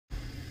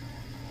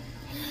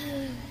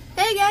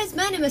Hey guys,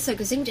 my name is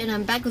Sokosunked and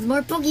I'm back with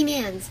more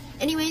Pokemons!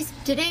 Anyways,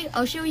 today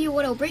I'll show you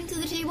what I'll bring to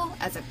the table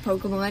as a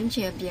Pokemon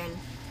champion.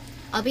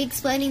 I'll be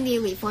explaining the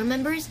Elite Four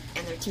members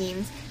and their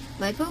teams,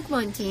 my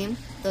Pokemon team,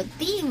 the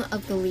theme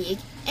of the league,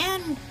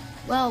 and,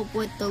 well,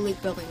 what the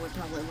league building would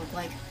probably look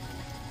like.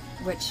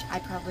 Which I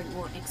probably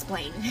won't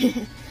explain.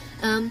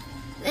 And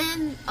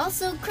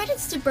also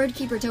credits to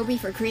Birdkeeper Toby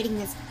for creating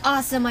this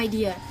awesome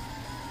idea.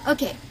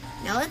 Okay,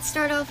 now let's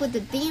start off with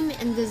the theme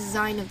and the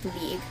design of the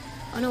league.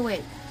 Oh no,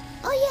 wait.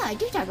 Oh yeah, I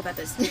do talk about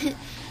this.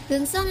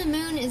 Since Sun and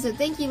Moon is a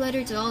thank you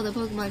letter to all the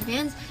Pokemon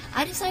fans,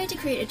 I decided to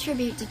create a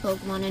tribute to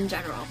Pokemon in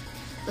general.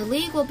 The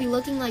league will be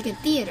looking like a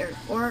theater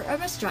or a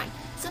restaurant,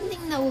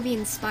 something that will be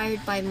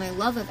inspired by my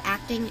love of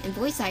acting and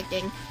voice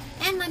acting,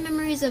 and my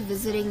memories of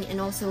visiting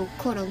and also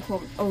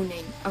quote-unquote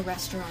owning a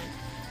restaurant.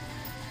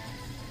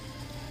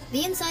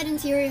 The inside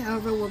interior,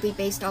 however, will be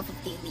based off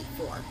of the Elite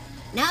Four.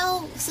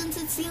 Now,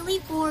 since it's the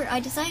Elite Four,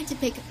 I decided to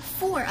pick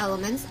 4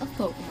 elements of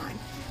Pokemon: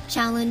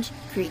 challenge,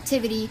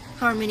 creativity,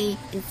 harmony,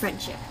 and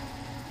friendship.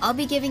 I'll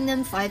be giving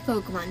them 5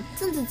 Pokemon,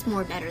 since it's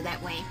more better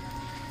that way.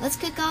 Let's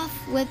kick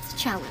off with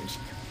challenge.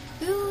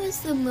 Who is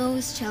the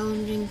most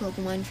challenging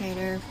Pokemon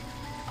trainer,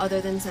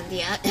 other than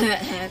Cynthia?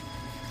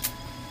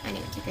 I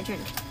need to take a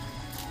drink.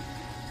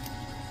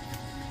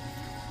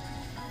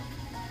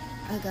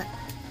 Oh god.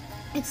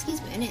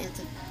 Excuse me, I need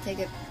to take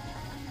a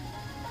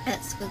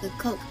S with a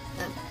Coke.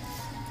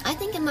 I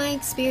think in my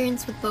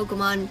experience with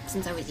Pokemon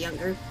since I was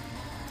younger,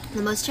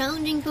 the most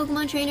challenging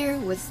Pokemon trainer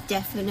was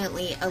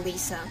definitely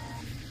Elisa.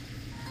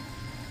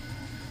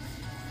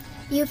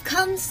 You've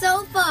come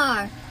so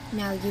far!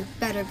 Now you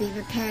better be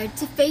prepared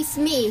to face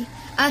me,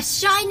 a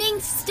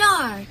shining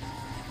star!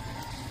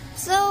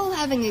 So,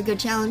 having a good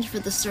challenge for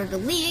the start of the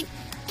league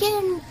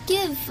can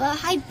give a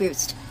hype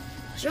boost.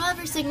 She'll have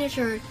her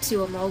signature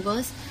to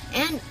Emolgas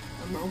and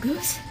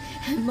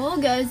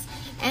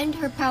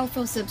her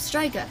powerful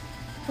Substrika.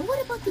 But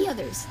what about the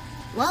others?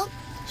 Well,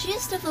 she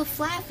has stuff of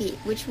Flaffy,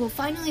 which will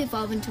finally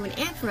evolve into an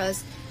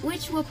Ampharos,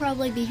 which will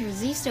probably be her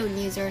Z-Stone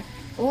user,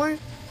 or,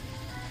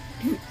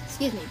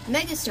 excuse me,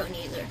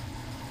 Megastone user.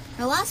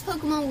 Her last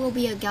Pokemon will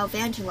be a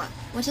Galvantula,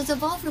 which has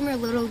evolved from her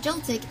little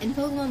Joltik in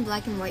Pokemon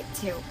Black and White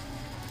 2.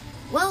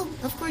 Well,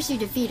 of course you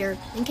defeat her,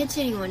 and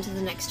continue on to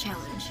the next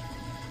challenge.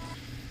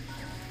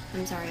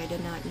 I'm sorry, I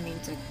did not mean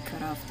to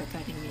cut off the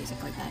cutting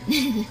music like that.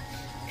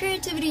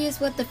 Creativity is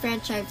what the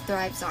franchise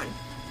thrives on.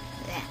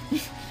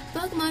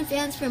 Pokemon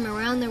fans from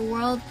around the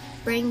world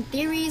bring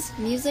theories,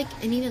 music,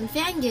 and even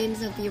fan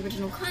games of the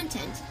original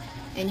content.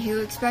 And who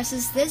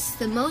expresses this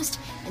the most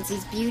and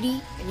sees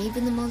beauty and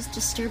even the most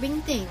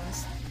disturbing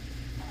things?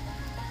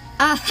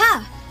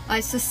 Aha! I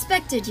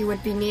suspected you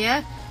would be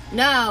near.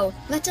 Now,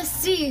 let us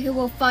see who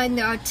will find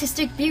the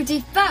artistic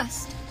beauty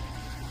first.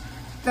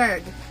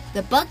 Ferg,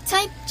 the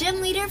Bug-type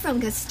gym leader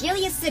from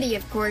Cascadia City,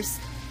 of course.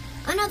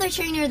 Another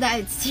trainer that I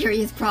had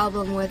serious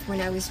problem with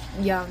when I was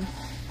young.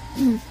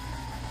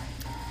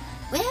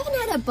 We haven't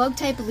had a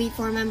Bug-type Elite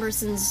Four member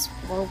since,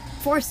 well,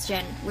 4th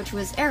Gen, which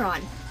was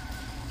Aeron.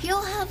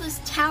 He'll have his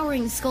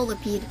towering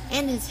Scolipede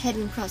and his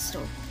hidden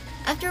Crustle.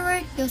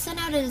 Afterward, he'll send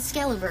out an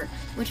Excalibur,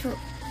 which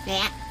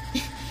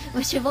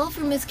evolved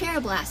from his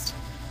Carablast.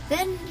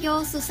 Then he'll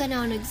also send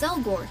out an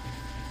Excelgor.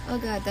 Oh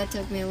god, that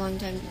took me a long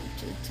time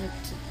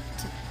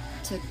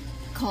to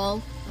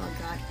call. Oh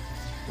god.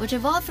 Which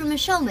evolved from a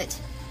Shelmet.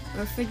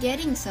 We're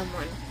forgetting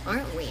someone,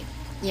 aren't we?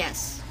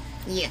 Yes.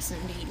 Yes,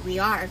 indeed, we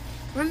are.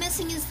 We're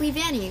missing his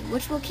Leavanny,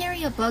 which will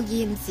carry a Bug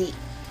EMC.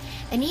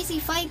 An easy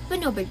fight, but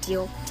no big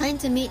deal. Time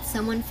to meet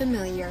someone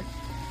familiar.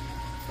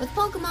 With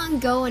Pokemon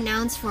Go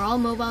announced for all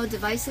mobile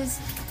devices,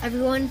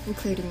 everyone,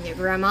 including your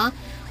grandma,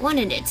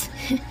 wanted it.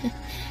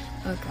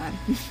 Oh god.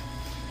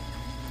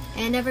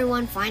 And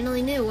everyone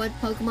finally knew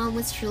what Pokemon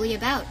was truly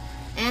about.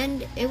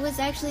 And it was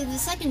actually the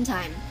second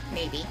time,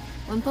 maybe,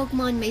 when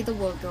Pokemon made the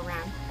world go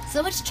round.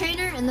 So which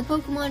trainer in the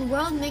Pokemon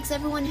world makes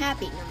everyone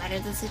happy, no matter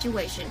the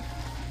situation?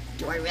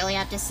 Do I really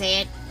have to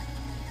say it?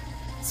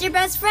 It's your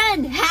best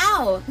friend!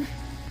 How?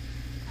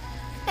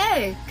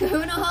 Hey,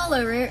 Kahuna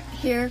Hollow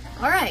here.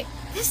 Alright,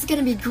 this is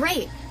gonna be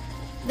great.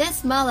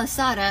 This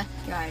Malasada,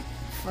 god,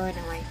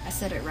 finally, I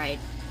said it right.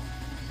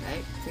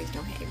 Right? Please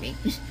don't hate me.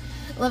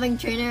 Loving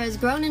trainer has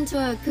grown into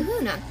a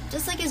kahuna,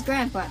 just like his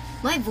grandpa.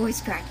 My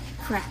voice cracked.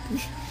 Crap.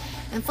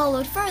 And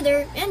followed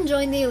further and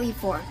joined the Elite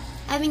Four,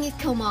 having a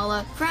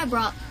Komala,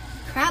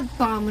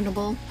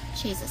 Crabominable,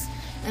 Jesus,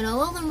 and a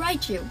Alolan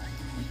Raichu.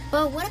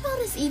 But what about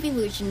his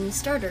evolution and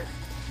starter?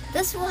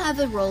 This will have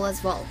a role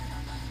as well.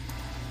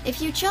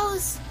 If you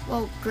chose,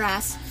 well,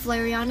 Grass,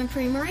 Flareon, and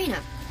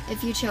Primarina.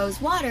 If you chose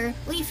Water,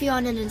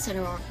 Leafeon, and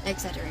Incineroar,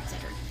 etc.,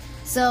 etc.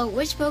 So,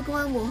 which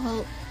Pokemon will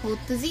hold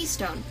the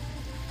Z-Stone?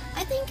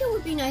 I think it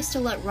would be nice to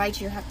let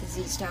Raichu have the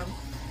Z-Stone.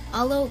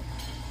 Although,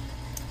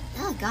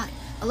 oh god,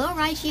 hello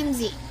Raichu and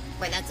Z.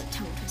 Wait, that's a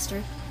tongue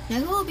twister. Now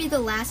who will be the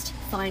last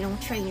final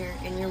trainer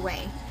in your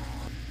way?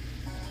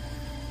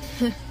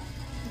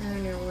 I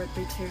knew it would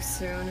be too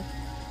soon.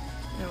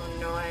 How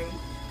annoying.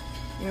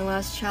 Your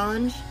last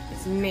challenge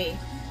is me.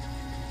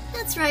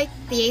 That's right,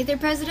 the Aether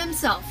President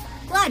himself,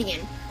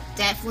 Gladion.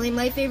 definitely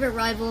my favorite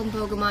rival in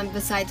Pokemon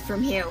besides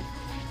from Mew.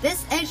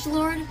 This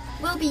edgelord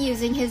will be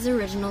using his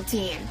original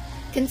team,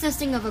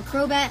 consisting of a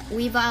Crobat,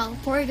 Weavile,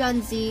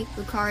 Porygon Z,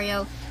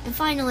 Lucario, and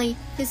finally,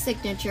 his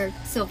signature,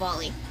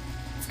 Silvally.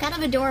 It's kind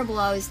of adorable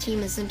how his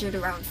team is centered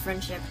around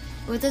friendship,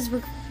 with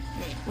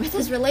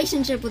his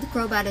relationship with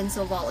Crobat and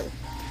Silvally,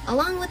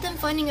 along with him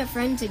finding a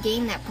friend to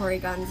gain that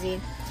Porygon Z,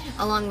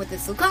 along with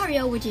his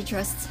Lucario, which he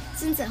trusts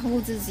since it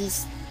holds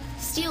his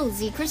Steel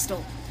Z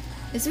Crystal.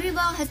 His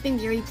Weavile has been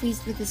very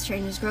pleased with his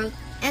trainer's growth,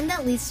 and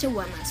that leads to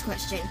one last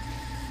question.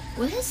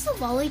 Will his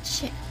Silvally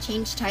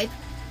change type?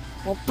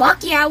 Well,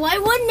 fuck yeah, why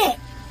wouldn't it?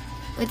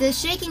 With his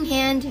shaking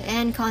hand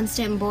and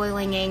constant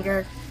boiling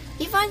anger,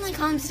 he finally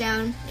calms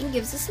down and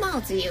gives a smile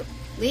to you,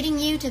 leading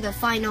you to the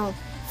final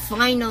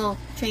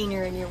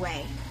trainer in your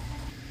way.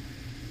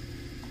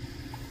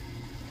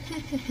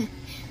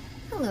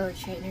 Hello,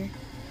 trainer.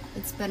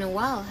 It's been a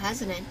while,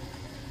 hasn't it?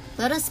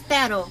 Let us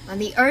battle on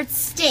the Earth's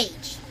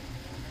stage.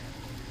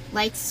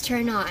 Lights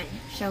turn on,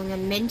 showing a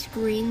mint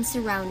green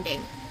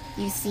surrounding.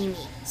 You see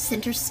me,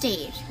 center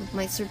stage, with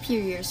my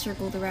superior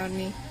circled around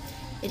me.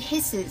 It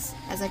hisses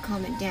as I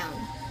calm it down.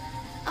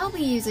 I'll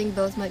be using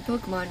both my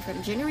Pokemon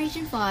from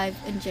Generation 5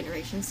 and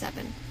Generation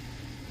 7.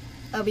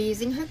 I'll be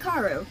using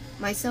Hikaru,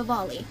 my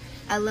Silvally,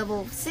 at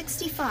level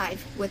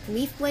 65 with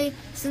Leaf Blade,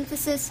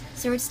 Synthesis,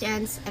 Sword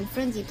Stance, and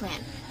Frenzy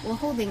Plant, while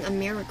holding a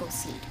Miracle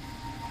Seed.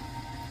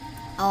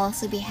 I'll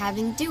also be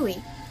having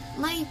Dewey,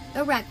 my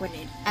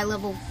Araquanid, at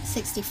level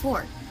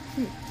 64.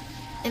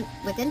 And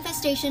with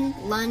Infestation,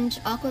 Lunge,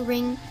 Aqua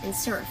Ring, and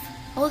Surf,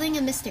 holding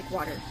a Mystic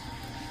Water.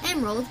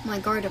 Emerald, my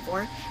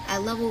Gardevoir,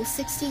 at level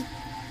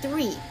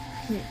 63.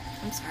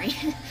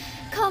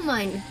 Calm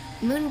Mind,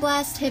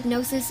 Moonblast,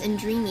 Hypnosis, and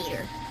Dream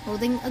Eater,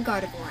 holding a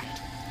Gardevoir.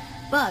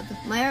 Bug,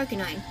 my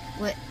Arcanine,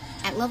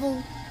 at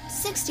level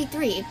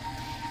 63,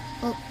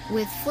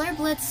 with Flare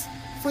Blitz,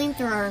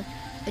 Flamethrower,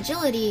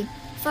 Agility,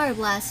 Fire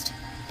Blast,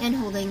 and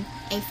holding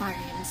a Fire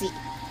Z.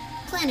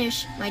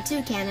 Planish, my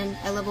Toucannon,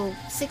 at level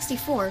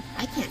 64,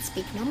 I can't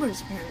speak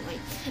numbers apparently,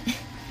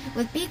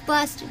 with Beak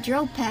Blast,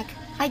 Drill Peck,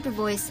 Hyper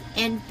Voice,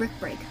 and Brick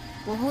Break,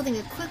 while holding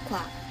a Quick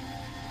Claw.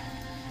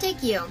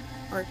 Takeo,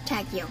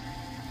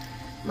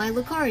 my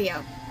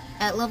Lucario,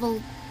 at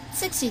level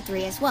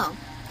 63 as well,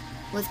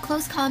 with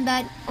Close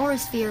Combat, Aura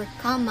Sphere,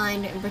 Calm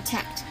Mind, and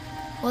Protect,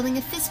 holding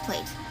a Fist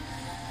Plate.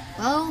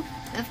 Well,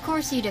 of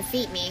course you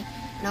defeat me,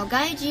 and I'll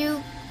guide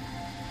you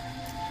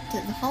to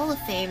the Hall of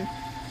Fame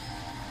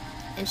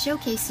and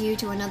showcase you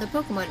to another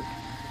Pokemon.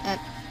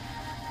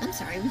 I'm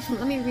sorry,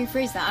 let me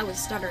rephrase that, I was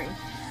stuttering.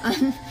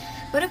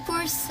 But of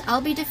course, I'll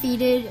be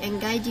defeated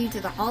and guide you to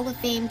the Hall of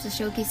Fame to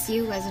showcase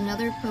you as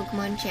another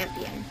Pokemon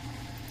champion.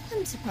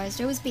 I'm surprised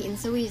I was beaten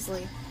so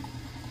easily.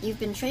 You've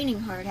been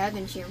training hard,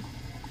 haven't you?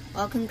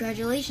 Well,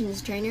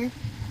 congratulations, trainer.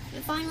 You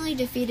finally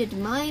defeated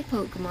my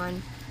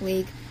Pokemon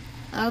League.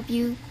 I hope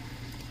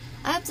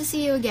to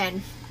see you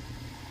again.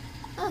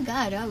 Oh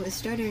god, I was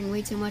stuttering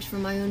way too much for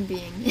my own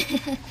being.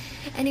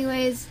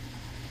 Anyways,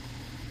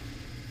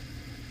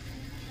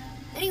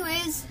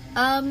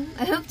 I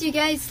hope you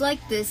guys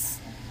liked this.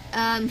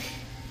 God,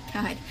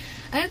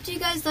 I hope you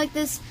guys like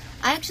this.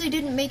 I actually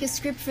didn't make a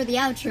script for the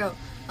outro,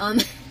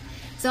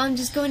 so I'm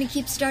just going to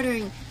keep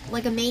stuttering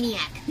like a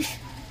maniac.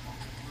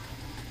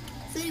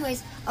 So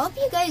anyways, I hope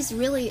you guys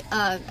really,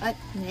 I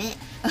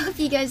hope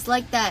you guys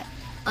liked that,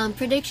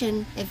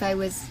 prediction if I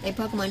was a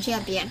Pokemon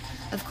champion.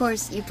 Of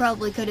course, you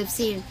probably could have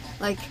seen,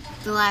 like,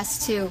 the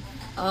last two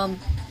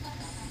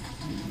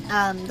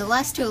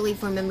Elite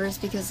Four members,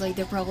 because, like,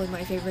 they're probably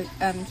my favorite,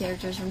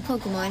 characters from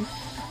Pokemon.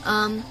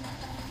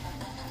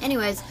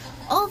 Anyways,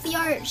 all of the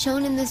art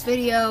shown in this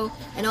video,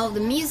 and all of the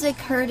music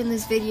heard in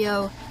this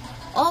video,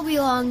 all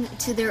belong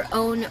to their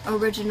own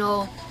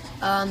original,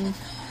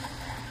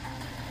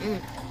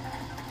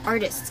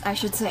 artists, I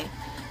should say.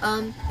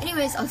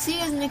 Anyways, I'll see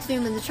you guys next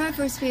time in the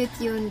Triforce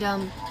with you, and,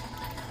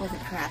 holy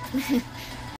crap.